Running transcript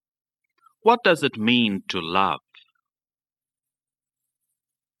What does it mean to love?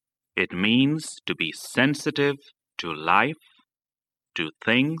 It means to be sensitive to life, to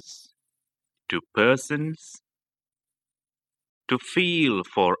things, to persons, to feel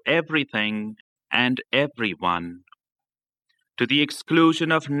for everything and everyone, to the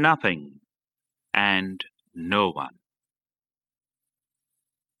exclusion of nothing and no one.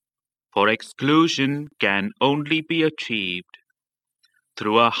 For exclusion can only be achieved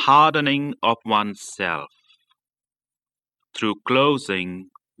through a hardening of oneself, through closing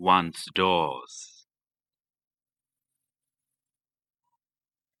one's doors.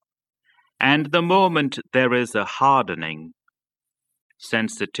 And the moment there is a hardening,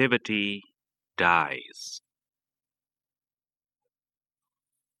 sensitivity dies.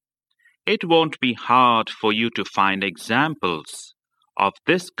 It won't be hard for you to find examples of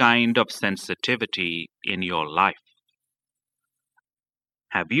this kind of sensitivity in your life.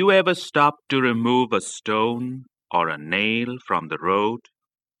 Have you ever stopped to remove a stone or a nail from the road,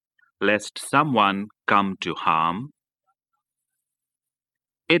 lest someone come to harm?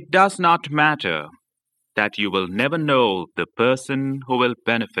 It does not matter that you will never know the person who will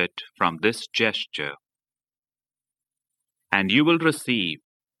benefit from this gesture, and you will receive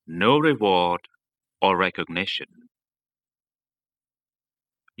no reward or recognition.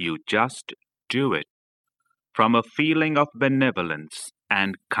 You just do it from a feeling of benevolence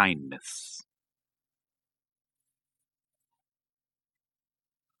and kindness.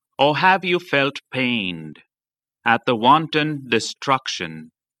 Or have you felt pained at the wanton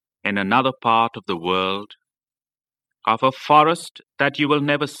destruction in another part of the world of a forest that you will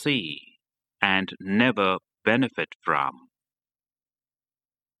never see and never benefit from?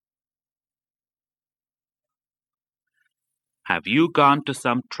 Have you gone to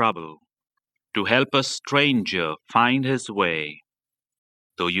some trouble to help a stranger find his way,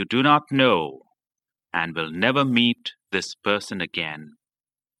 though you do not know and will never meet this person again,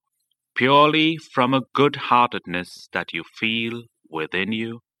 purely from a good-heartedness that you feel within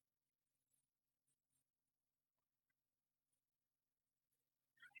you?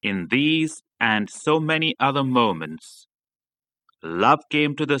 In these and so many other moments, love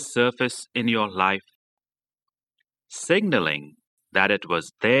came to the surface in your life, signaling that it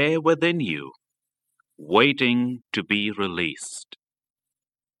was there within you, waiting to be released.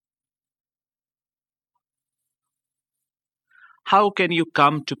 How can you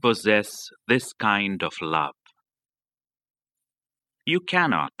come to possess this kind of love? You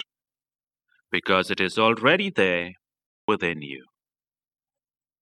cannot, because it is already there within you.